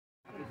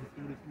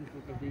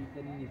každý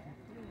ten měsíc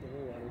toho,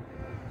 ale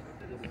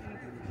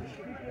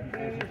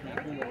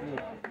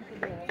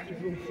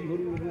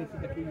příhodu nebo něco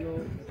takového,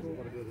 jo,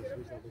 aby to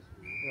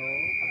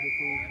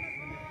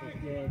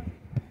prostě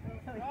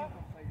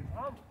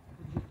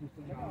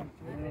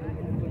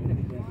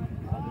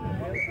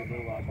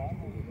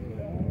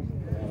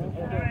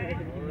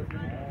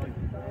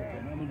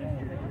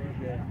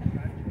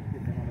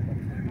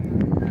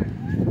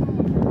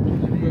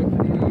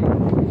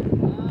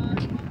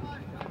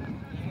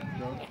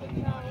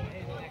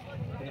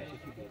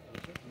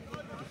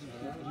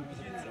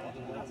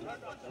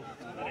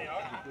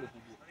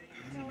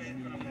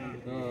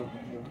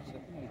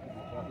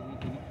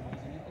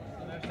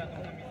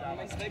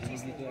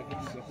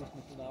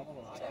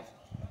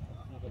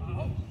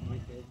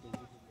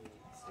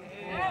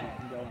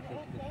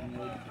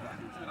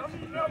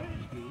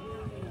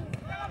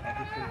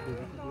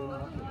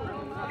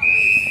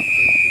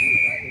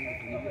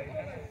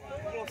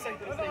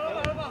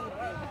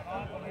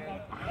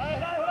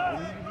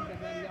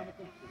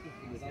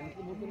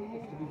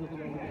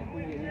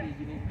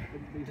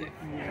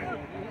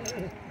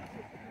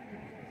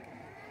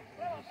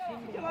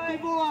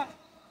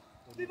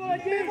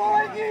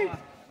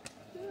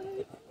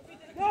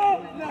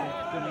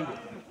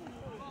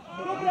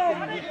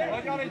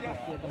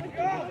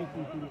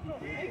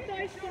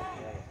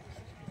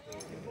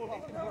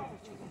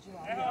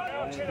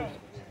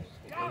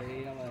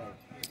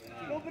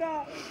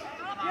Dobrá,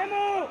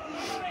 jemu!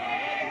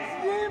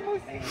 S ním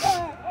musíte!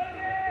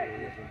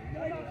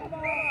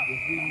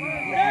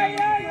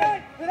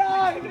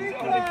 Hraj,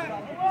 rychle!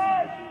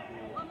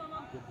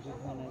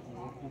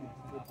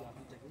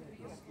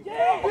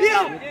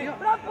 Jo!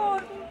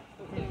 Prapor!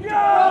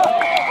 Jo!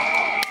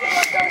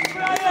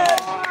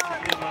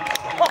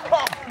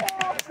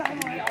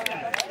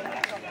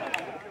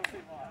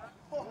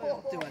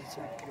 Ty vole,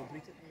 co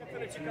dobrý ty.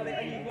 Nečekali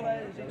ani vole,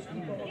 že už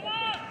nikoho.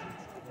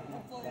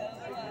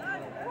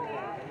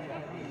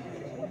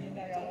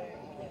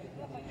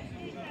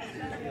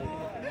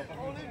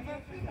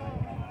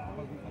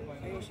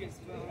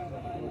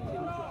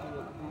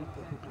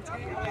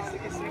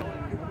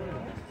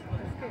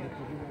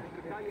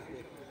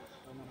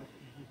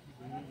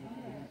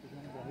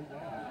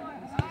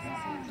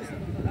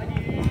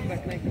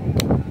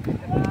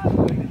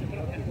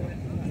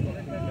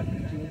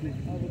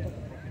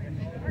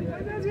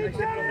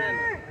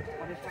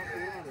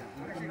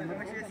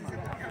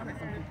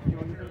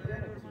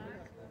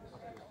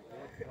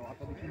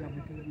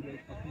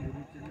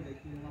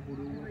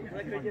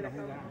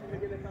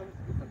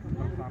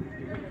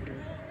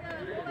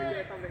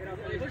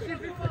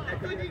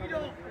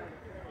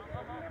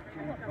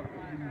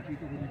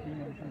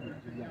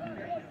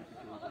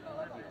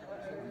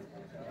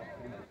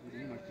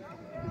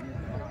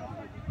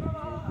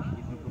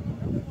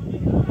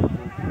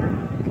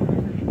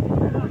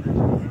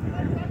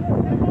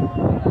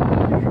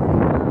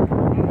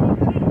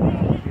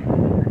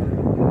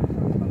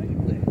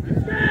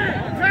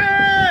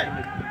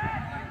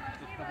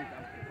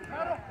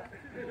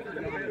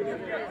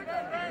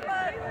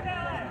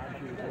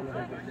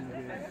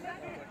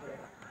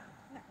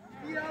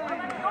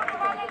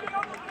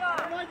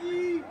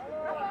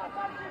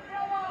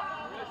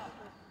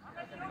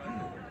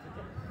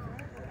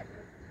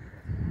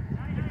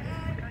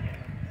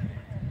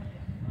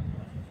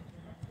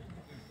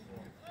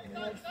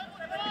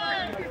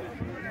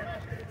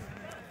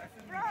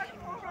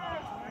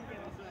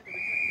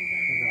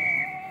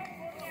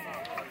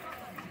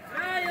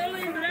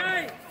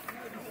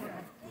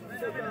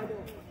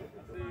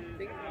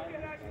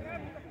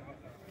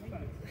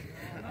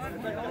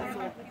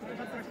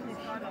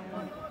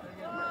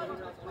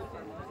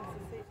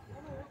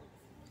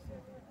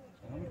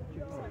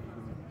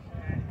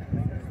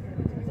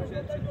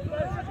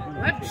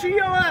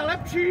 Lepší, ale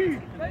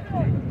lepší!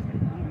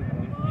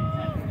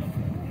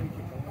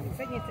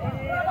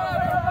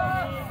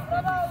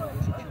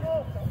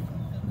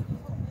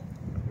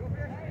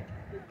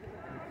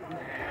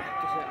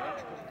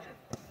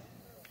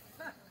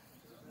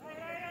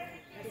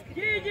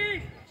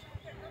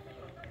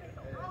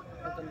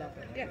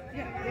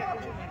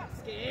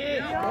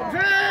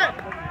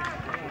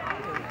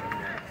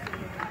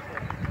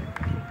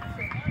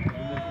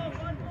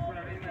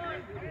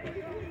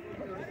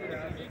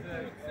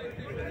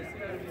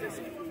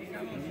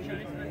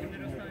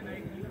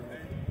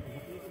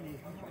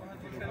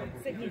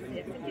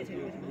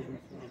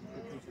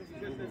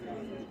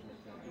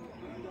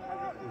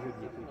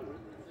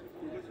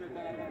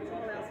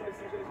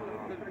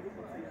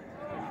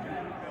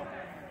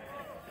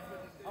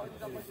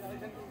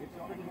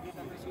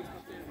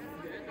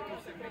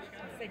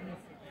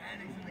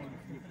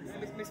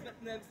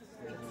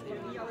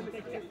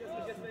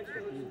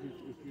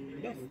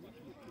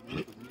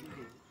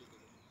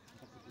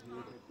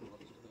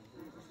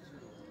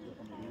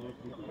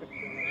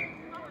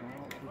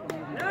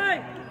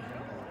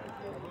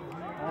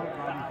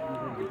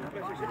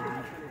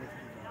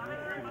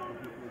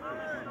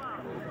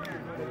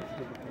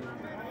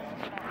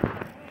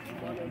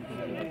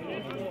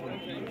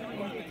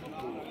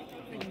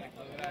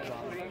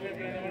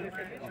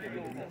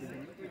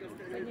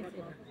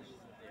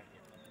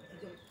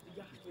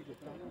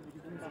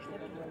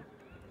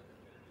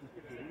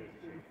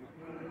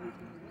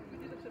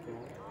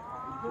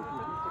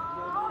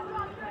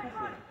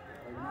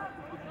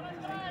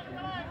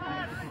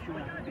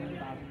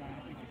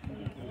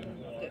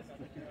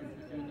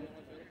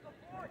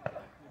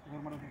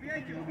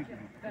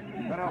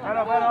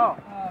 Bero.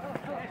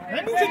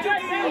 Nemůže tě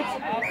víc!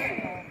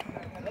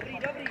 Dobrý.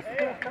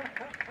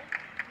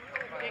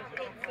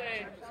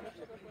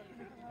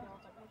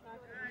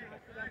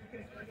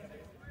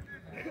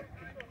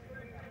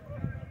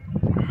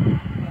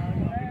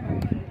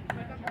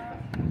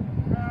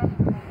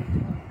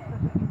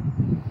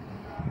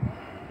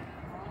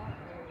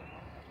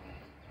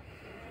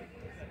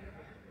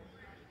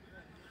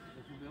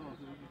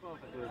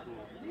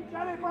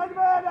 Říčany,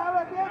 pojďme,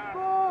 dáme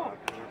pětku!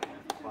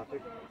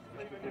 Pátek,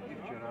 ještě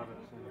včera,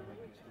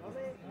 tak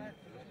jsem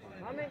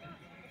Máme.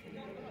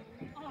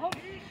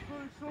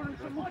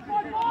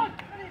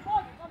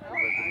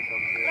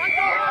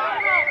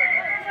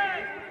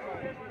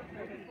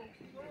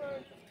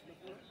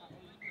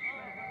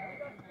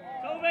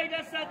 Souvej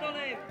 10,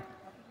 Olymp!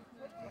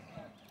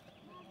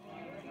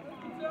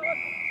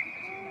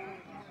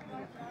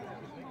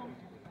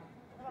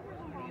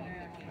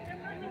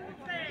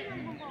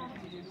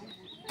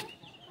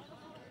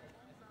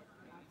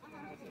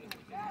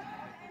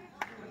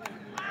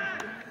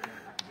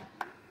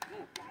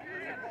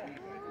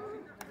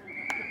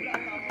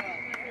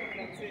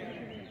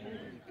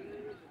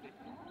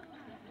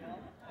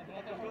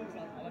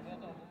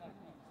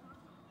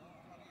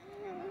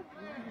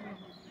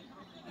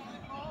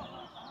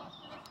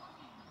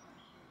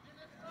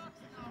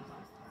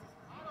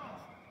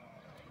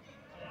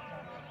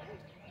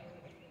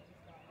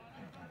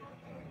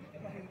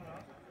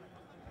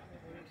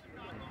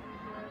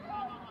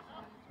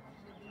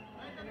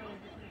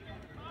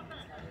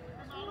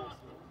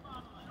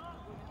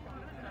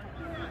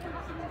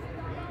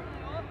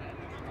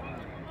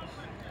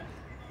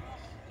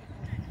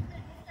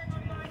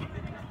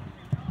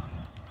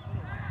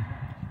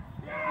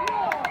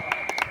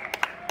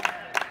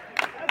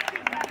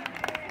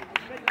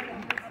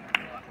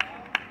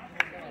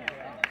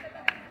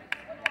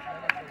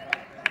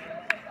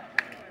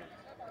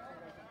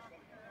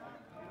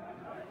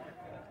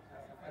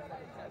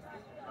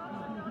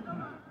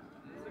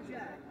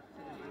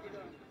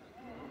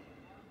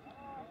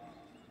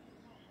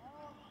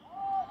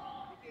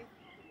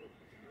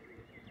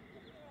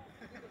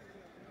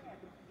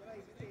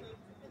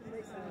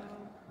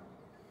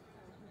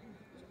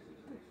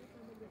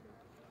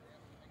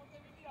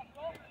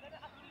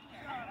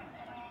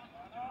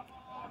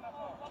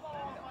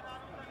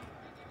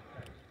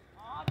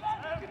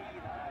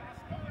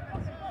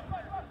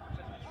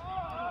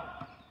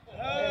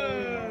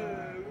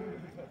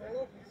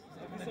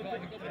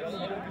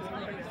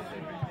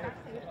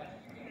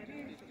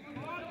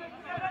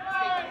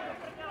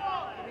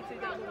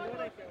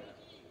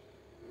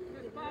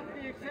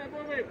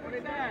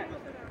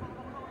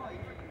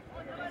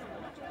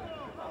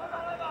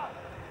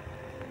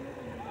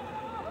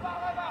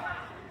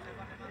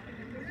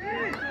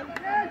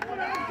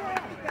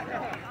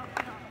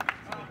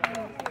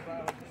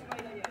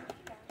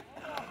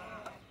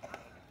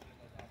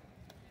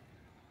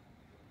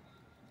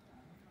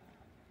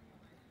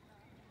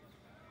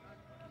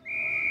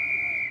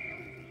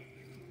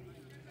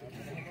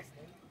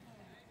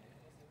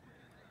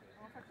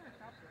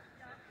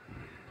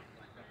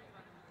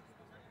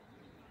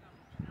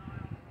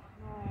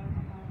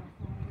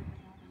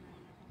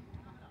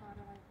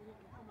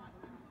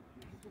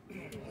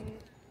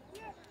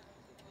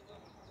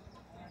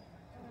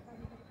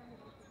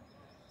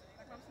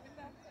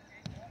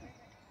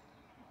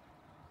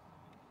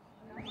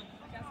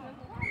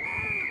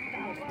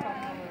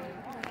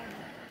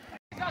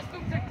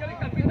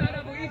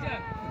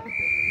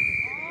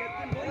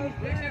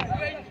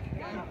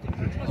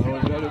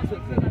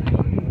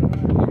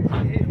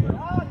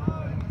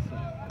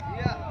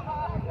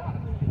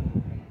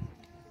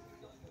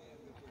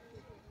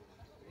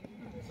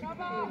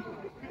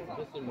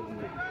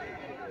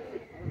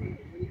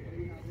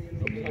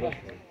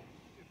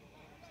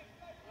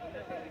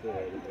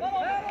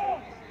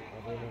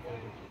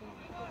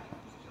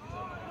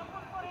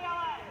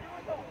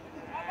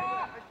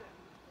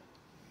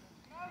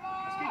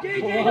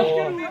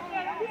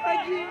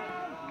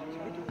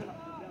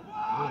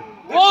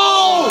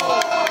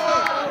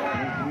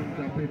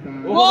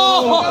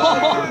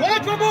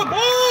 Pojď, Bobo,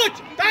 pojď!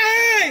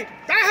 Tahej!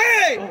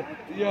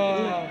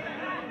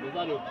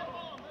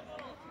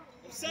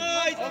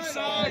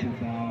 Offside!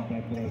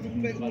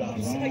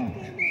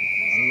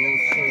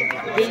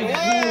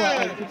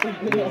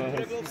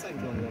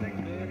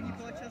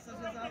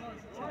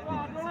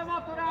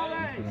 Doleva to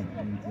dávej!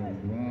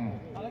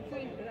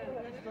 Alexej,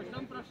 skoč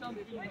tam pro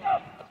šanci.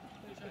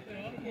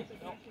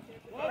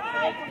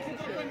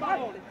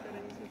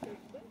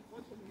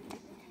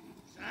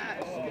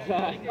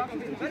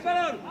 Bez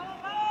balon!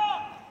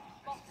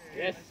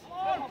 Yes.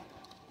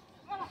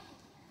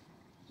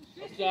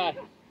 Offside.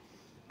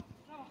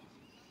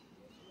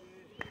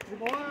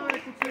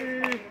 Volej,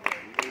 kuci!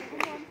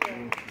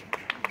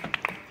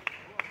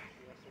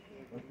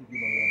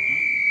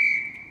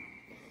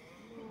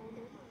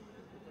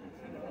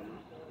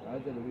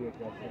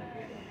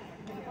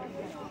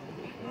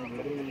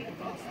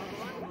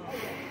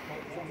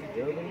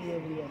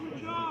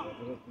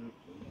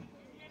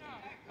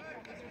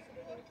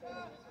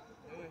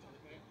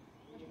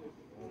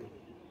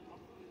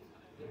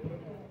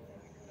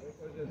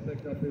 Se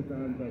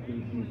kapitán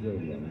Patríčný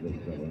Zolán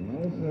dostal na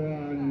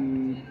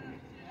osvojání.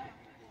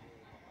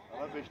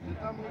 Ale běžte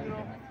tam,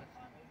 Ludro.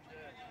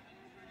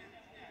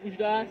 Už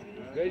dá,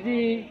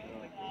 běží.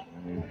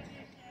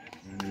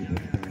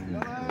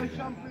 Dalej,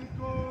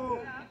 šamplíku!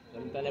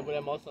 Tam to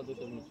nebude moc na tu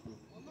sedmičku.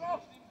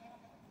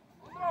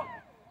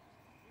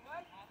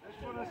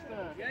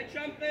 Je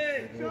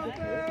čampy!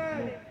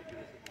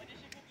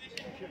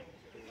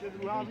 Ještě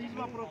druhá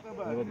výzva pro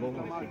tebe.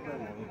 Tam máš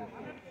ten.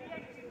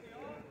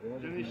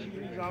 Že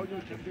nejšílí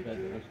záhodil čempičku.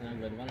 Už nějak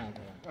ve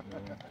 12.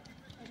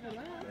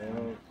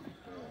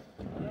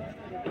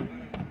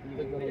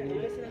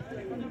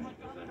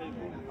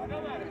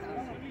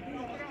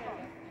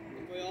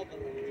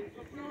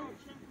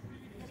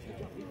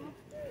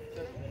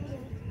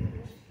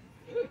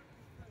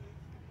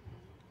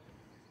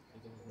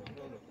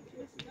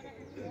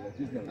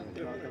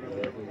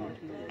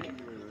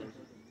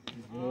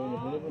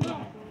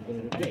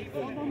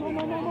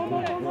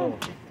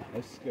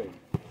 Hezký.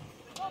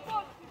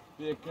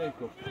 Pěkný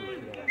kopčík.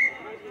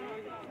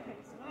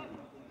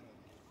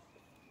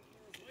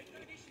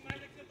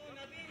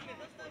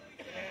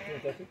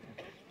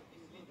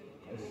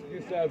 Hezký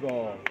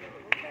Sebo.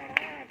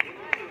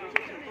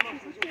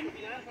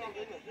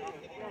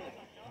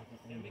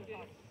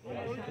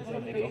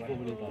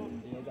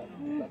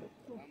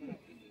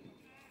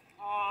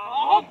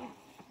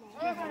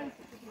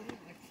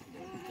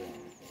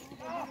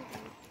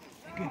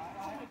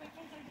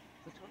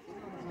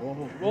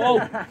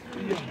 Wow!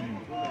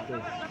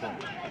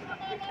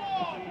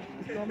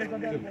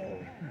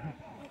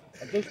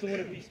 A to už tomu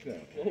nepískne.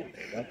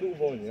 Já to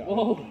uvolním.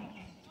 Wow!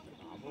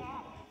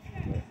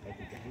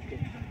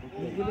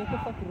 Kdyby to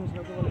fakt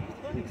rozhodovali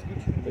vždycky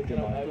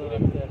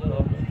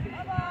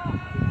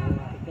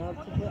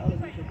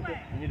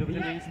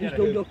když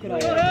jdou do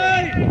kraje.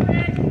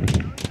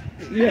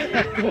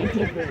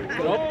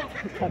 Drop?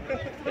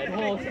 Ten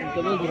host,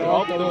 to byl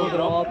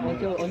drop, on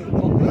chtěl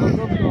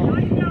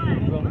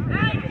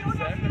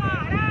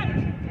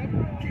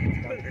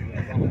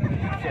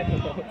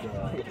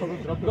to byl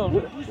drop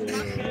goal.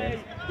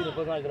 Ty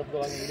nepoznáš drop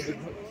goal, ani kdyby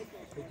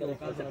chtěl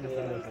ukázat na mě.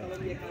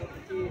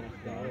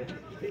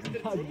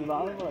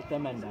 Dva, to je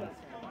Mendes.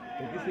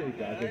 Taky si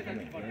říká, že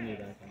to není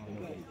tak.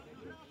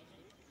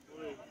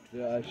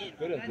 Já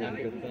škoda, to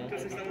je to.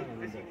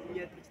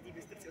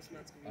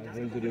 A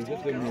on to dobře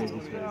to měl.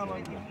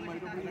 Mají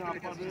dobrý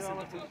nápady,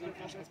 ale...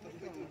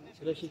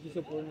 Kde všichni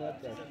jsou podle mě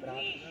lepší,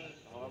 správně.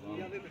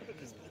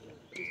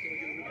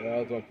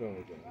 Já to takhle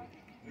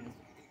nevím.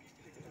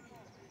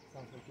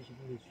 Tam jsou všichni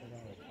víc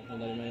předávat. A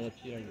tady mají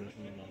lepší ragby, než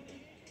mě na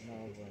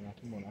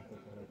nějaký Monaco.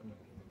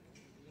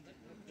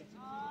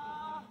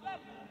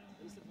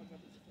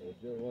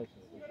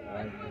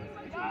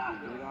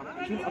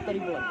 A tady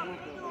vole.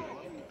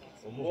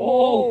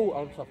 Oh,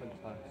 ale co fakt.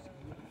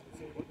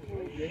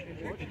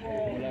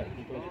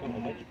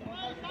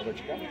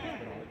 Ovečka?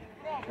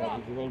 Já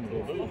to tu velmi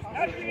dobrý.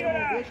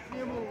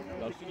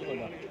 Další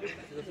výhoda.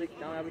 Zase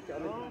tam, já bych chtěl,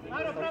 aby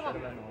dostal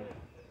červenou.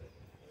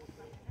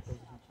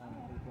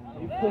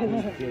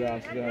 Já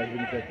si dáš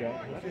budu taká.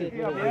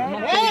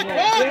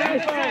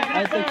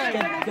 Ale to je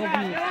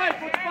dobrý.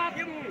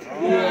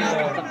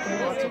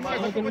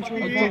 Ale to můžu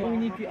mít dva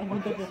úniky a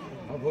on to prostě.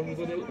 A on mu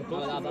to dej.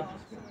 Ale dáda.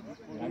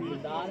 Ragby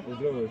dár.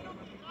 Pozdravuj.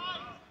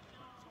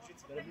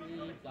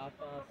 První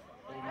zápas,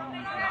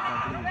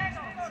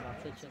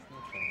 26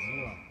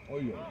 0.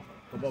 Ojoj,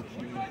 to byl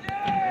příjemný.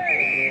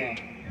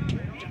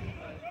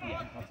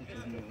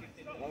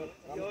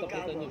 Mám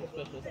 100%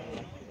 úspěšnost.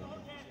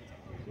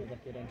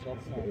 Tak jeden čas.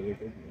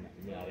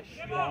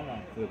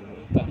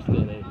 Tak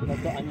 4. No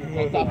to ani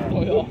no tak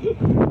to jo.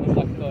 No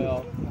tak to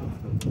jo.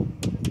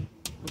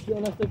 Počkej,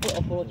 on nastoupil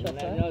o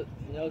poločase?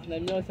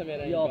 Neměl jsem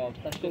jeden gol,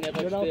 tak 3 nebo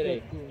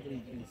 4.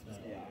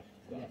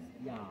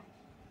 Já.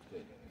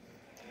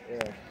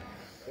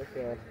 Tak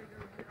jo.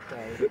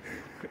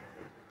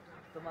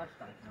 To máš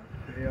tak, no.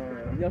 Jo.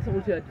 Měl jsem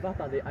určitě 2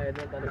 tady a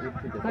 1 tady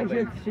určitě.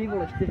 Takže 3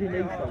 vole, 4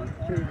 nejsou.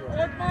 3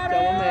 vole.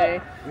 Čau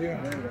my.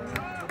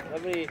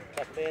 Dobrý,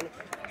 tak pin.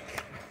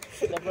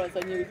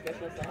 100%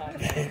 úspěšnost aha.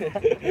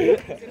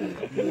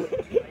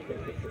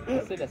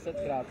 Asi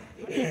 10krát.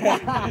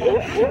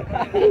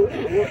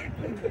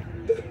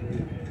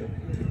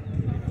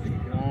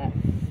 Ne,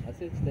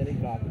 asi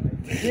 4krát.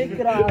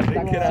 3krát,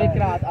 tak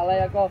 3krát, ale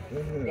jako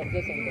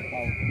dobře jsem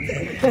dostal.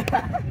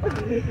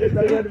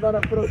 Takže 2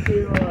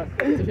 naproti, vole.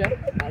 Cože?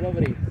 A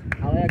dobrý,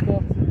 ale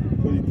jako...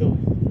 Chodí to.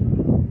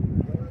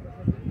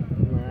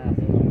 Ne,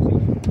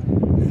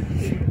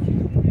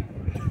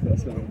 Já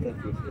jsem tam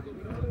taky.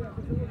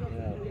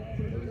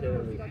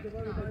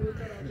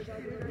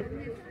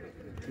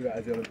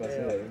 já jsem Tu vas aller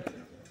passer là.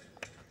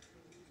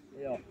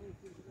 Jo.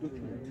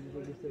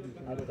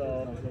 A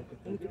to...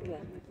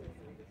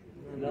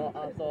 No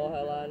a to,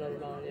 hele,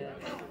 normálně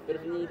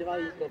první 2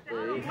 výkopy,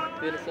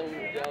 ty jsem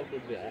udělal po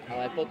 2,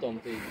 ale potom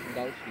ty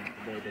další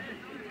byly dobrý.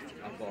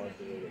 A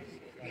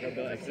to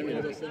byl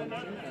extrémně to se to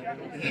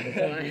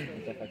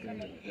fakt ne,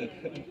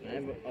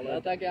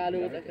 ale tak já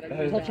jdu tak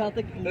Ragby.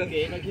 Začátek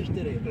půlky, takže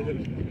 4.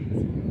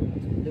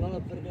 2 na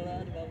prdele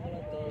a 2 vole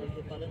to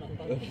dopadne na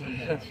pad.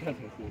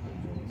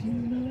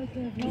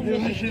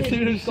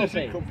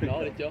 No,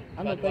 teď jo?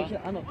 Ano, takže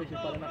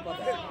padne na pad.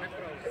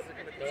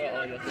 To jo,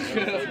 ale to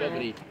je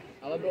dobrý.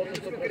 Ale bylo to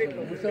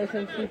 100%. Musel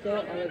jsem si to,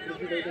 ale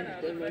protože tady ten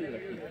systém není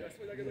takový.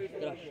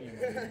 Strašně.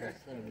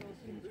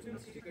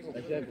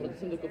 Takže proto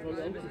jsem to kopnul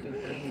za auto,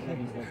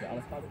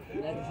 ale fakt.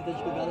 Ne, když si teď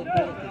dali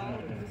piloty.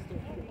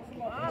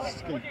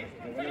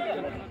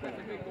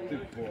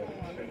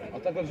 A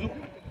takhle vzduch.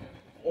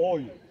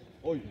 Oj.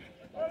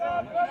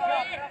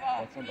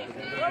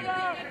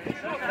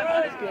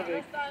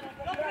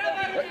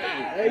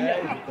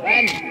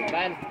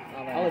 Ven.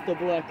 Ale to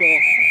bylo jako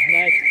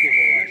hned, ty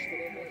vole.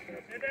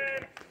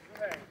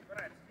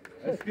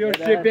 Hezky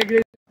ještě pěkný.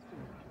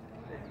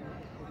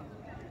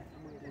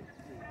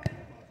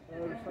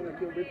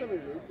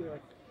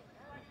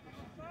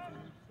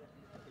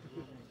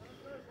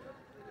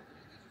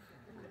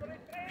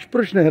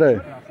 Proč nehraje?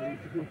 Jedem,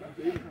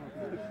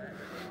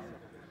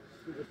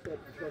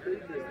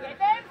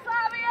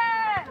 Slavie!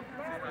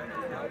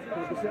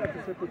 To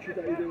se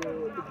počítá i do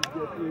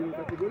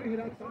kategorii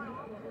hrát?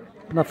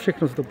 Na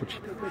všechno se to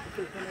počítá.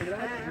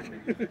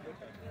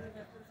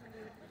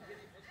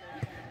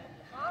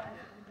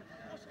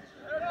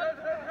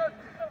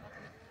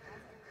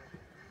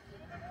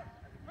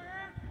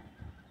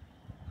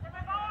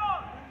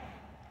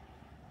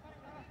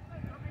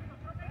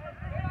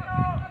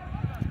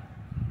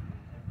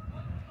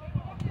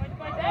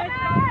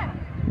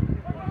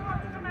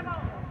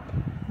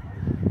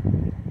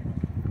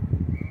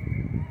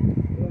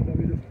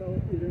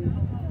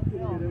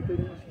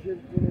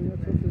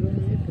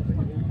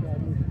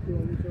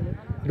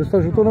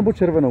 Dostal žlutou nebo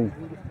červenou?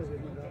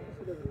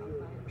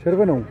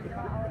 Červenou.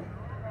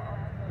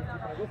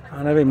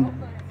 Já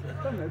nevím.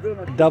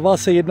 Dává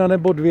se 1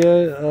 nebo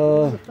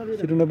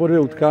 2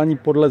 utkání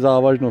podle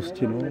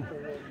závažnosti. No.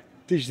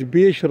 Když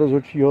zbiješ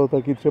rozhodčího,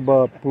 taky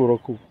třeba půl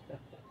roku.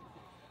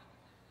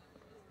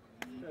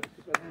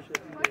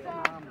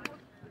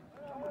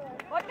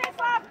 Pojďte,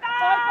 Slavka!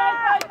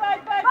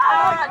 Pojď!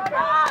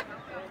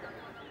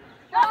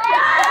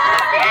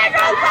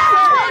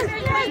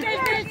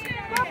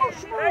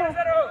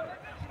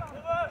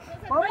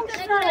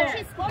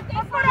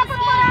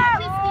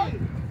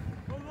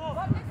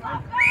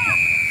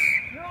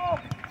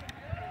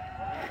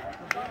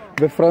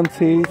 Ve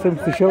Francii jsem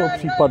slyšel o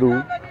případu,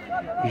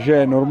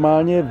 že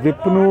normálně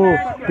vypnul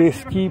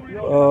pěstí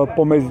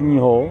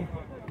pomezního,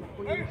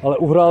 ale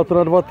uhrál to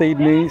na 2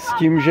 týdny s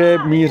tím, že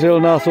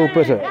mířil na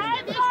soupeře.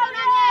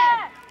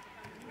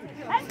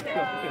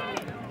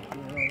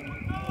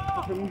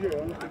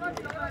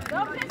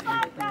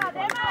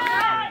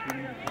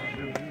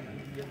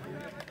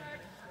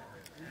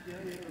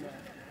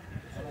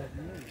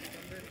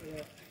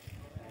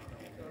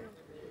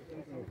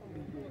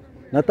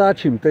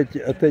 Natáčím, teď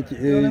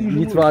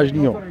nic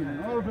vážného.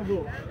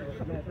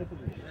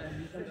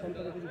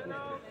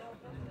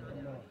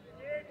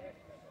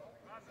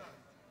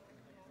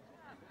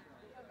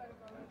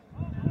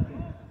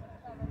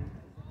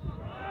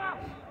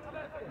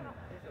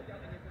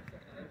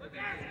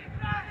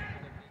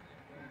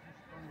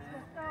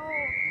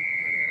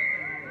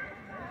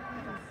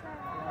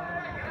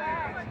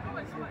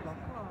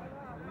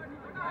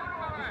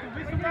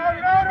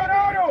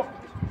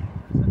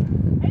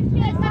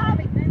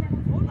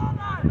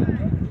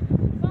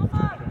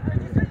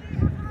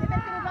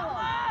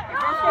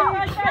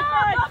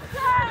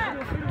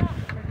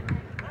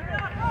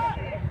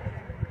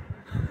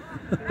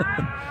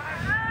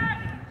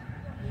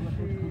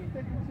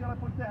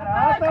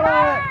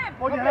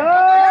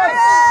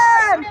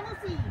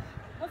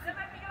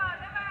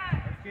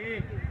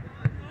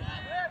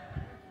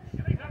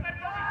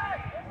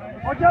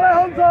 Pojďte,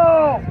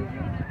 Honzo!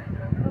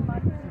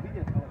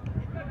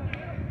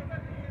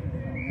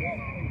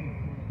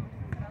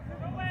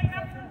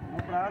 No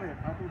právě,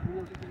 a to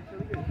bylo to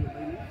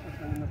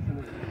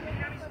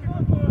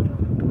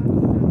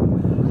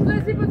To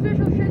jestli potřebuješ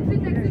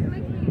ošetřit, tak si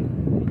klikni.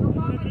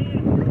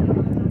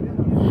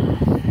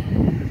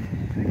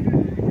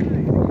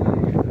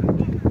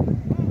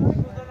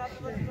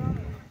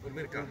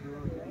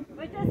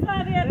 Pojďte,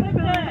 Slavie,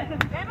 pojďte!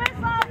 Jdeme,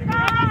 Slavka!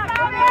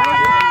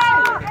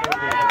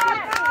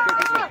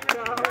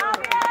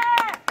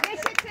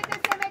 Nešetřete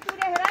se,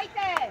 Metude,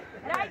 hrajte!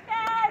 Hrajte,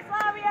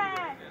 Slavie!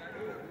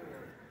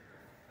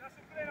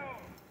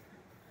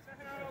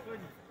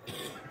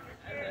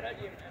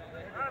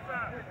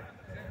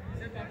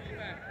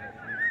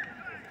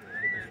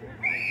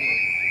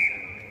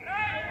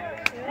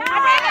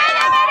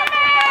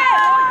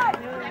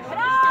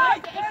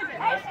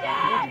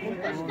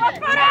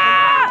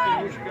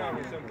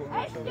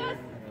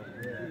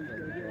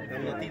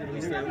 Tam na té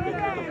druhé straně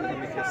tam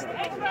je hezky.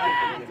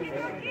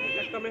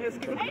 Tak tam je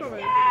hezky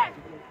vrchový.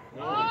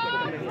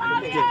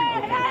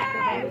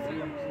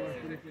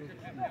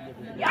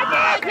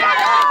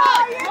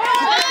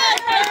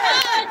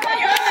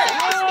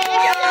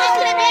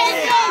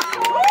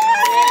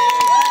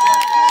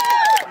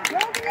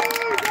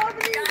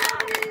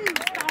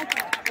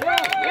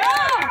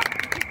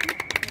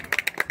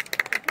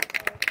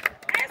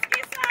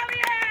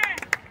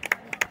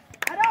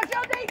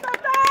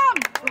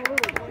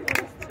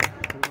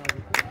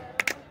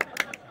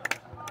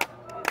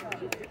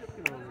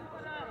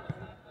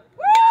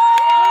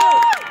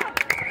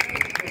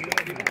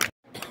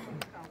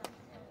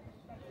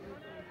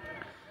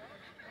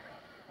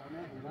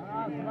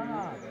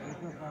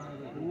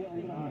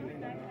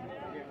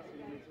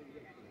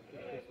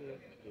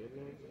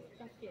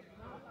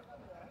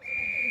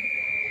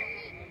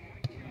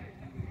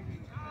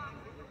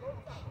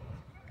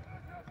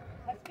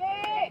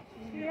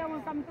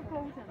 Tam to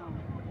klouže, no.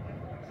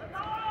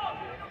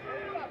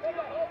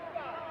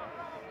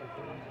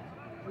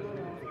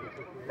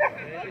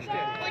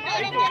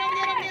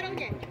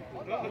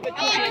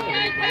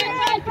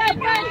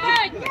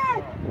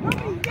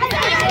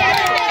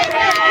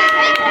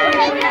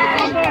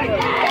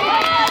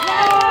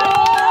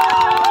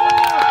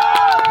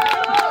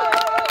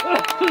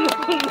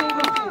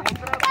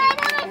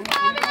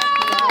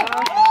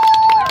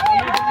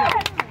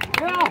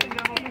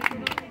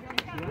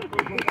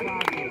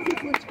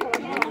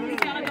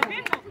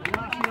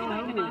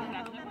 Rovně.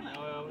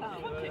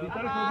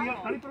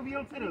 Tady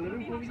probíhal cena,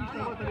 nevím, koho vidíš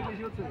tam, ale tady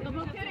běžel cena. To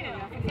byl Kyrie,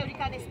 jak se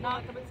říká dnes,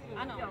 no, to byl Kyrie.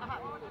 Ano, aha.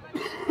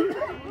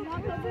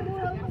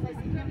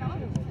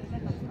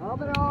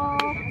 Dobro.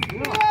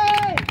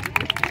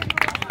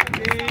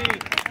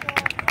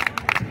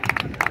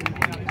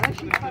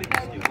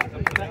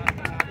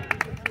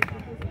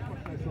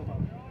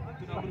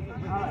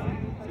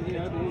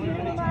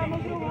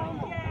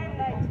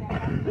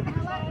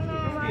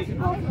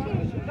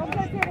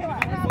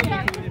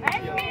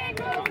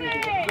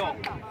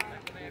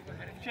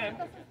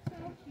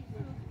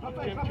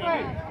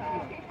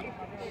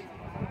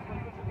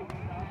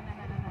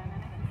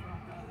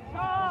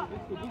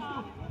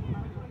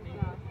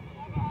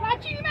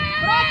 Tlačíme!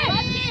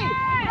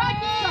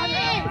 Proti!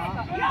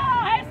 Jo,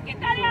 hezky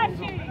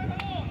Taliaši!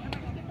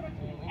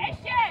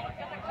 Ještě!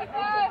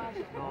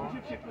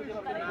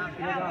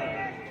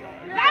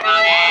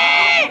 Zavoli!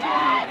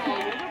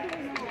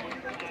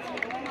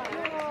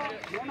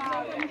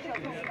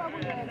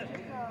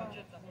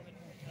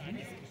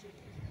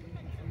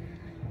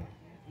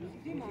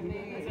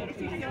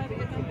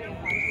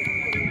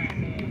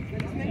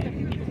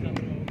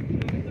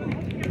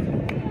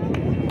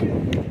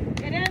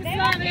 Jeden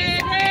Slavě!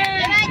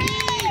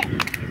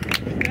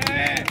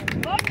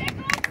 Pojďte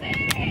kluci!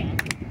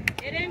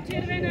 Jeden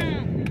červená!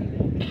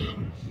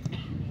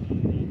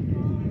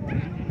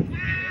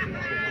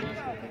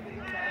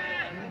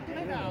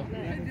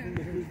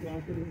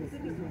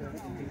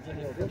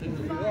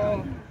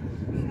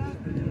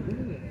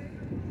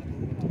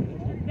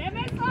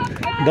 Jdeme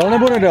Slavka! Dal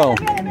nebo nedal?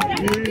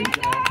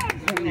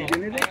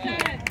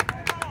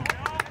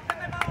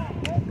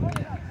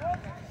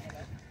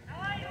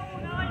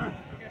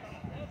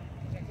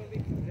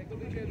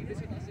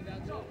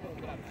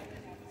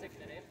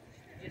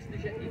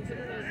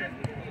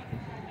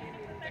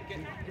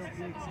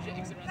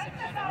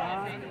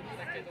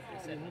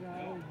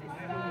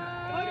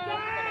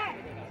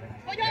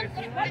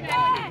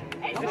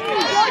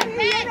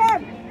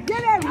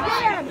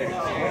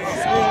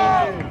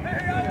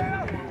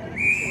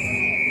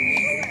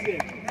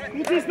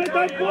 Kluci, jsme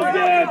tam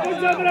pozdě, pojď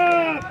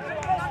zabrát!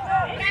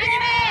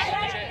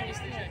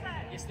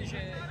 Jestliže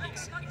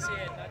X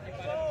je jedna, tím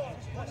pádem...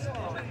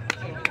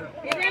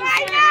 Jeden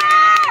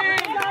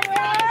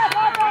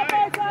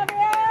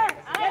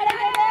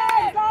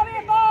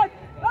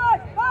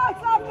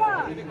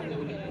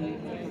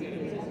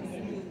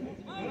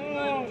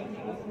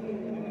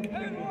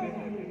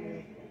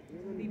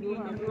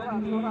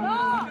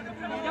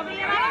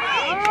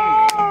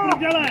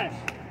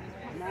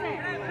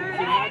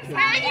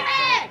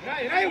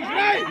Hraj, už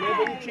hraj!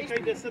 Nebo čekaj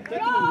 10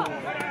 metrů.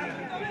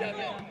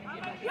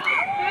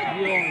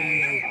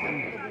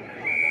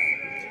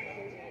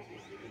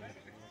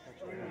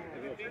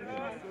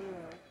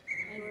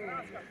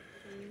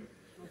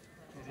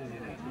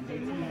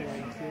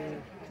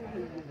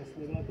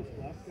 Nebyla to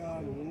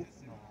skládka, nic.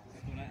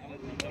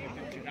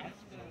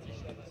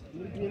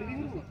 Měli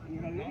výhru,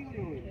 měli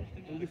výhru.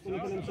 On bych to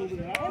nemusel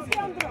vyhrát.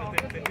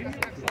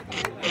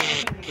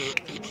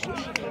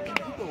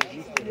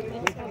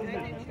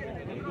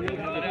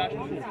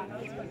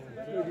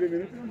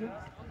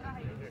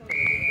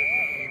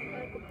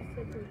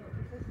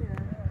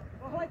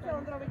 Pohleďte,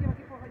 Ondro, vidím,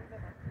 jaký pohleďte.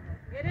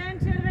 Jeden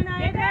červená,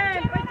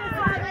 jeden! Pojďte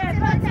Slavě,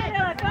 pojďte,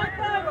 hoď to!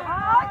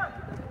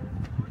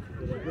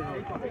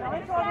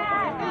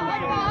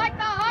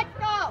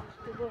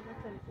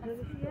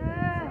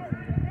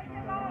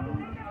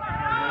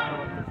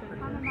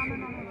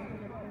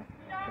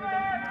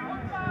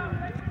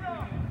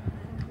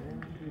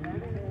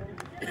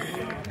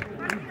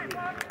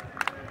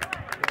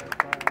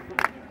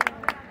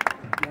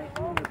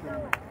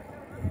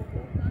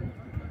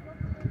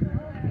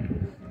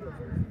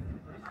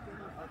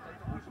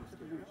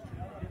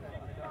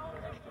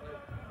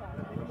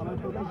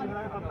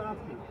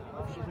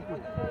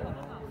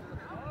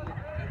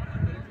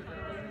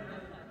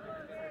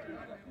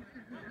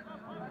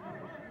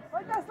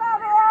 Pojďte,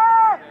 Slavie!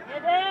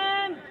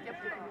 Jeden!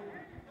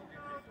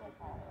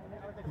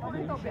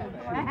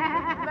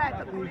 Ne,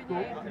 to kvůli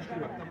ní.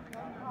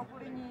 No,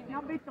 kvůli ní.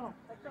 Nabito.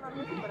 Tak to na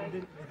mě super.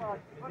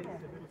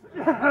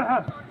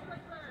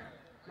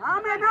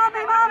 Máme!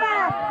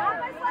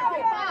 Máme,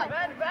 Slavie!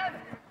 Ven!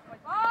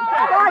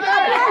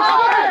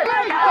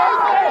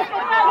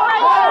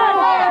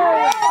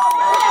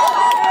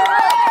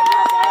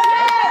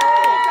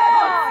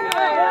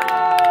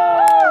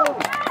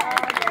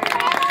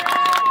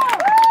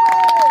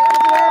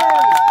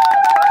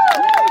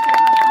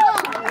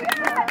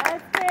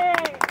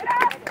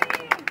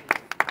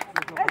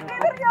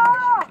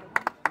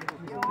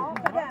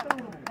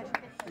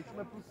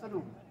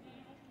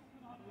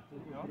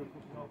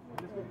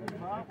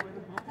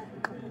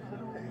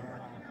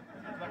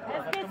 Pojď,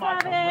 hezky,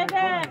 Slavie,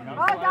 jeden!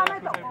 Pojď,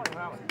 dáme to!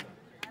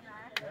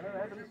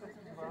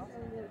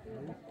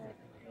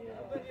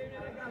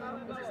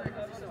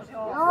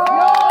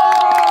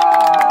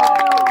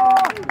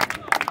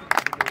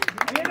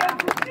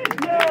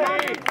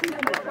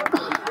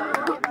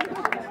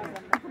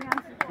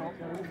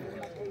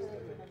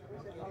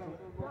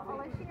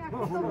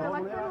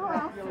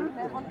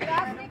 On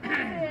krásný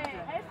kluci,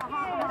 hezky,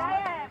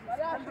 hrajem!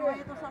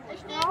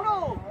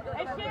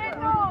 Ještě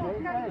jednou!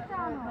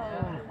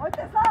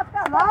 Pojďte,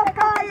 Slávka!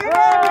 Slávka,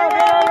 jeden!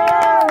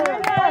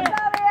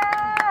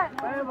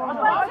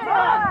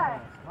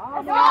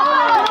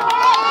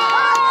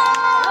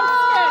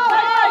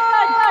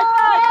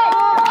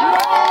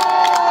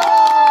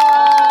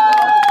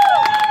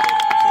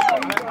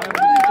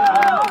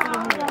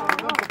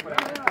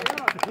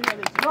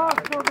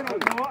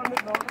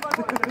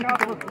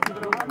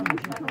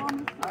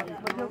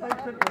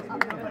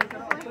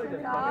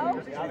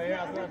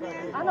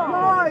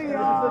 Ano,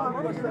 jo,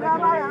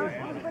 brava, já.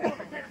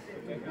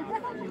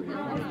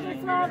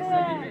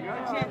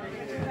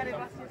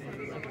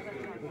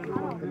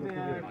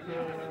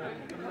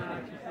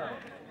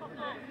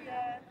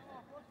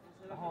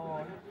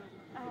 Ahoj.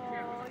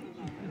 Ahoj.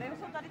 My už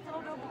jsou tady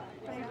celou dobu.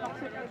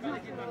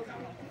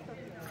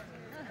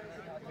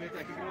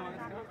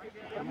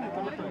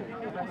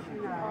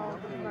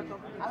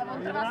 Ale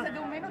on trvá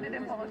 7 minut,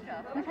 jdem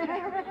pohoďkat.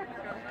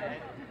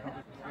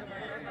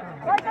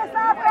 Pojďte,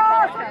 Sávko!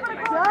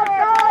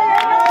 Sávko!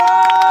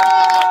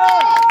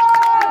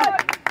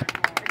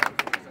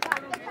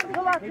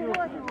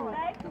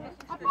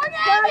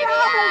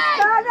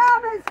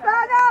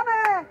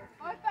 Skládáme!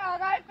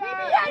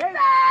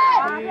 Vybíjejte!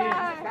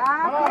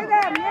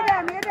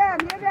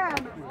 Jedem!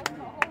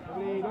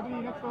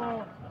 Dobrý, na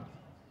to.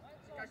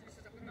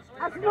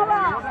 A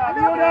znova!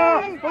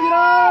 Dobrý! Pojď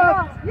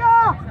rád! Jo!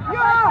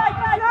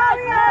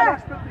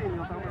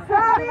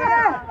 Slavie!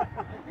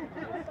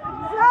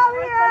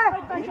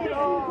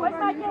 Pojď,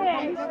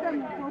 Matěj!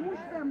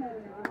 Pomůžte mu!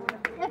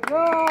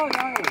 Jo,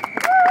 já.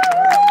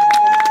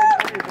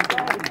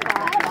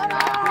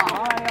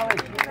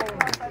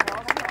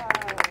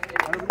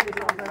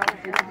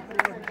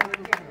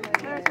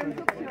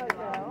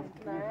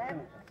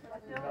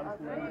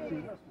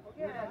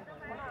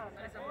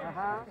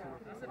 Aha.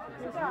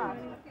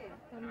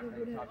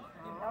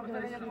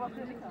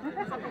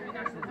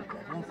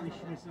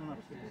 Slyšíme se na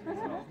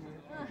všechno.